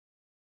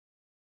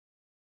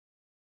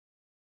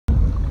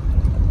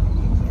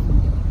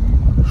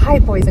Hi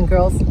boys and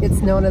girls,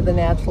 it's Nona the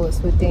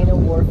Naturalist with Dana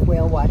Wharf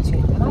Whale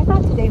Watching, and I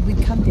thought today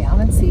we'd come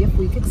down and see if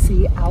we could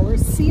see our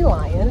sea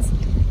lions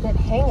that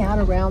hang out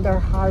around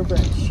our harbor.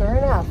 And sure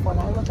enough, when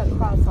I look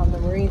across on the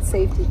marine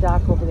safety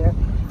dock over there,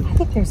 I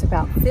think there's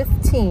about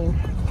 15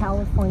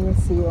 California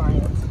sea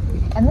lions,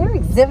 and they're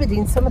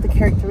exhibiting some of the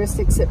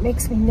characteristics that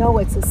makes me know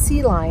it's a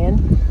sea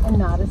lion and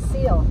not a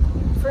seal.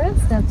 For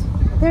instance,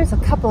 there's a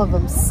couple of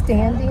them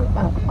standing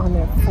up on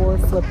their fore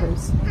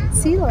flippers.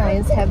 Sea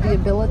lions have the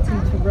ability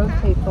to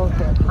rotate both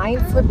their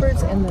hind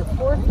flippers and their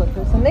fore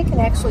flippers, and they can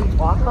actually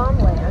walk on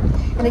land,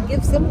 and it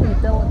gives them the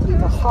ability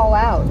to haul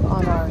out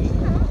on our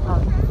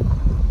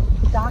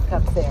dock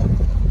up there.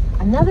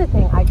 Another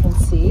thing I can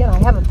see, and I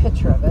have a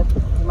picture of it,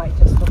 you might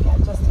just look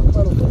at just a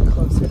little bit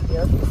closer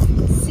here.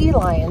 Sea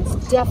lions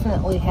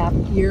definitely have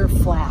ear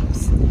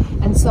flaps,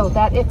 and so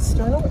that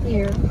external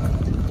ear,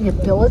 the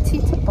ability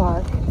to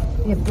bark,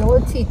 the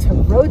ability to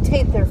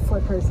rotate their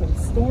flippers and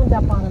stand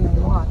up on them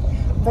and walk,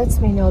 lets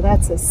me know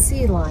that's a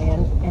sea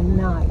lion and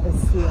not a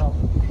seal.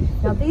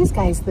 Now these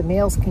guys, the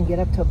males can get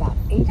up to about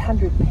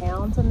 800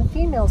 pounds and the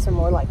females are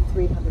more like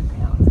 300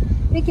 pounds.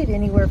 They get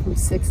anywhere from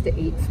 6 to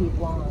 8 feet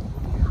long.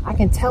 I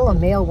can tell a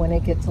male when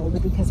it gets older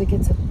because it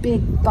gets a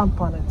big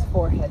bump on its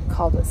forehead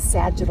called a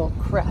sagittal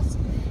crest.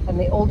 And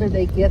the older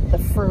they get, the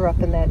fur up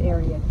in that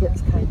area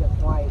gets kind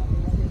of white.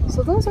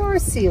 So those are our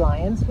sea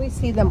lions. We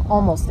see them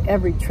almost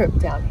every trip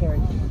down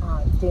here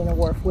on Dana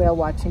Wharf Whale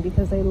Watching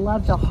because they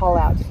love to haul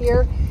out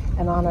here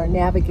and on our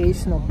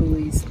navigational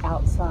buoys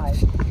outside.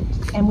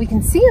 And we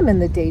can see them in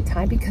the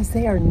daytime because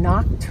they are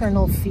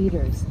nocturnal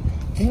feeders.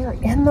 They are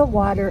in the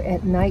water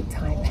at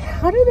nighttime.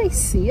 How do they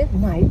see at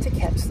night to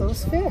catch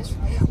those fish?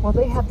 Well,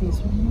 they have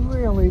these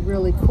really,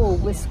 really cool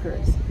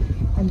whiskers.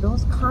 And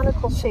those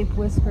conical shaped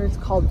whiskers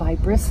called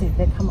vibrissae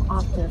that come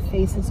off their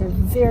faces are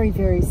very,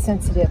 very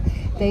sensitive.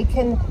 They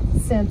can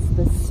sense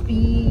the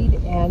speed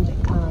and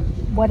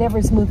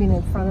whatever's moving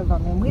in front of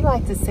them. And we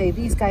like to say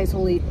these guys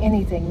will eat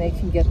anything they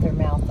can get their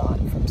mouth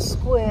on, from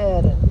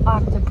squid and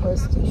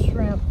octopus to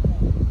shrimp.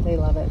 They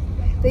love it.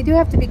 They do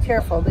have to be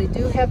careful. They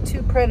do have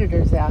two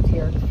predators out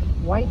here.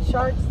 White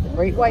sharks, the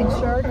great white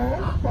shark.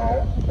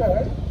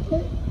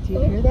 Do you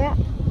hear that?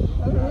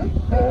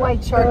 Great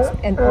white sharks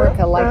and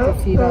orca like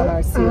to feed on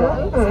our sea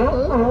lions.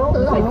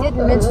 If I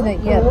didn't mention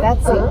it yet,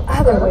 that's the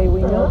other way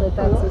we know that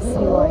that's a sea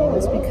lion,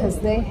 is because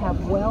they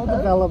have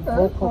well-developed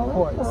vocal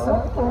cords.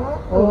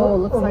 Oh,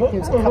 looks like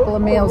there's a couple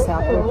of males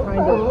out there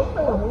trying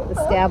to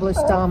establish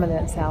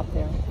dominance out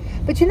there.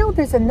 But you know,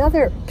 there's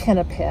another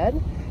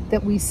pinniped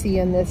that we see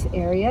in this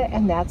area,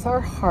 and that's our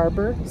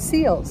harbor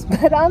seals.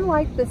 But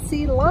unlike the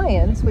sea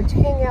lions, which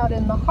hang out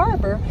in the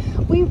harbor,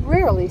 we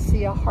rarely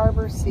see a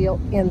harbor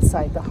seal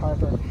inside the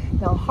harbor.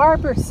 Now,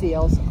 harbor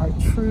seals are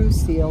true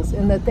seals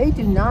in that they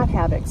do not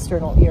have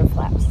external ear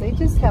flaps. They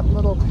just have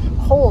little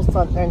holes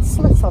on there and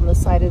slits on the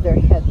side of their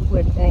head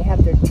where they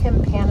have their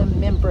tympanum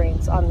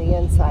membranes on the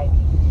inside.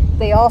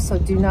 They also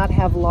do not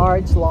have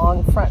large,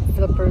 long front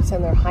flippers,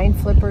 and their hind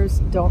flippers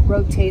don't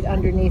rotate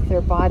underneath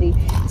their body.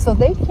 So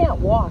they can't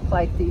walk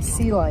like these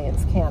sea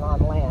lions can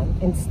on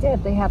land.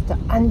 Instead, they have to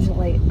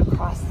undulate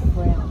across the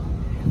ground.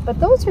 But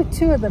those are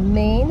two of the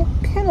main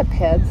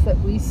pinnipeds that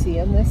we see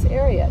in this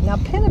area. Now,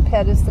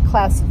 pinniped is the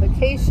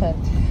classification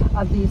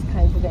of these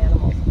kinds of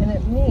animals, and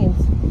it means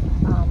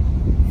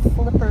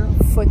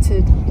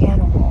flipper-footed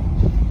animal.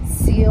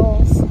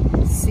 Seals,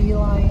 sea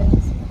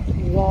lions,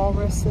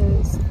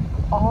 walruses,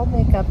 all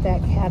make up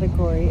that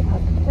category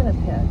of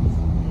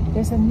pinnipeds.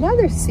 There's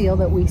another seal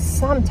that we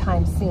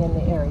sometimes see in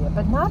the area,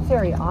 but not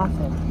very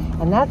often,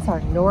 and that's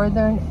our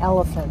northern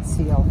elephant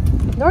seal.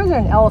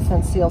 Northern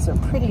elephant seals are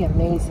pretty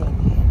amazing.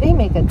 They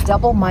make a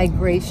double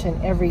migration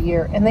every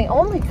year, and they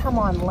only come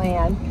on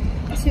land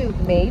to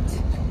mate,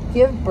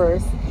 give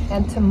birth,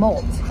 and to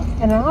molt.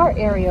 And in our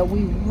area,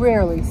 we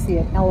rarely see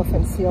an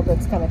elephant seal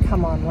that's going to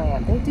come on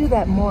land. They do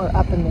that more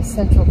up in the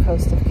central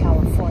coast of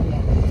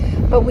California.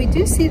 But we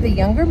do see the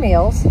younger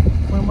males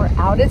when we're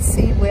out at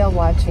sea whale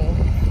watching,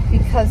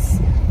 because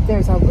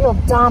there's a real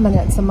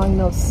dominance among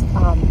those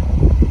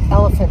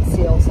elephant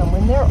seals. And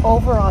when they're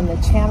over on the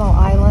Channel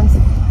Islands,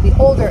 the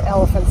older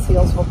elephant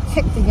seals will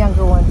kick the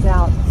younger ones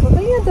out. So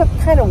they end up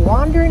kind of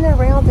wandering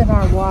around in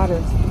our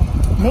waters.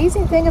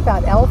 Amazing thing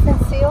about elephant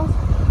seals,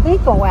 they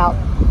go out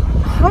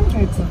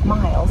hundreds of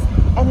miles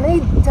and they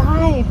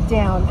dive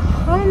down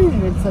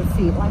hundreds of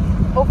feet, like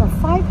over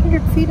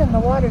 500 feet in the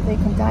water they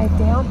can dive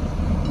down.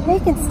 They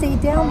can stay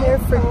down there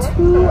for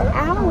 2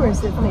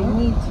 hours if they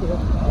need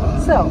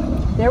to. So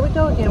there we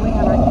go again. We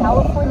have our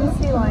California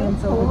sea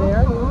lions over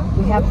there.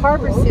 We have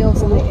harbor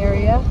seals in the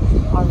area.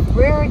 On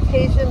rare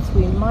occasions,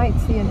 we might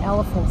see an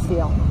elephant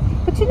seal.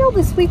 But you know,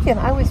 this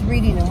weekend I was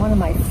reading in one of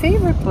my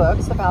favorite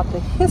books about the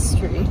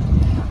history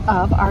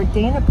of our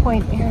Dana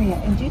Point area.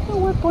 And do you know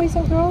what, boys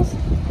and girls?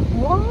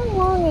 Long,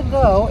 long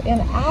ago in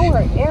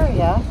our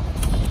area,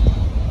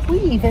 we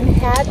even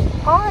had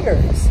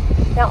otters.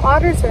 Now,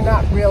 otters are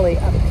not really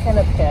a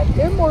pinniped.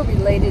 They're more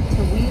related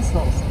to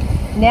weasels.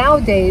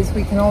 Nowadays,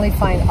 we can only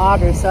find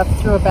otters up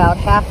through about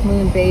Half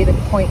Moon Bay to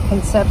Point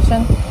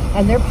Conception.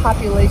 and their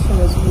population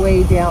is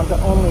way down to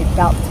only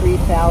about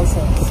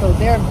 3,000. So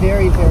they're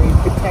very, very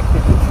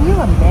protected. But can you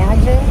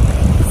imagine?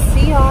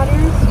 Sea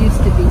otters used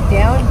to be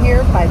down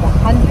here by the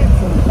hundreds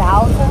and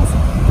thousands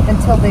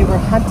until they were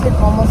hunted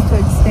almost to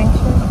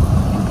extinction.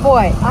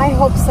 Boy, I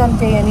hope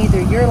someday in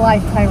either your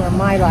lifetime or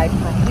my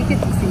lifetime, we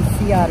get to see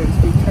sea otters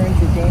return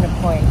to Dana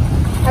Point.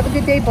 Have a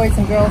good day, boys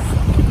and girls.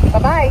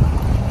 Bye-bye.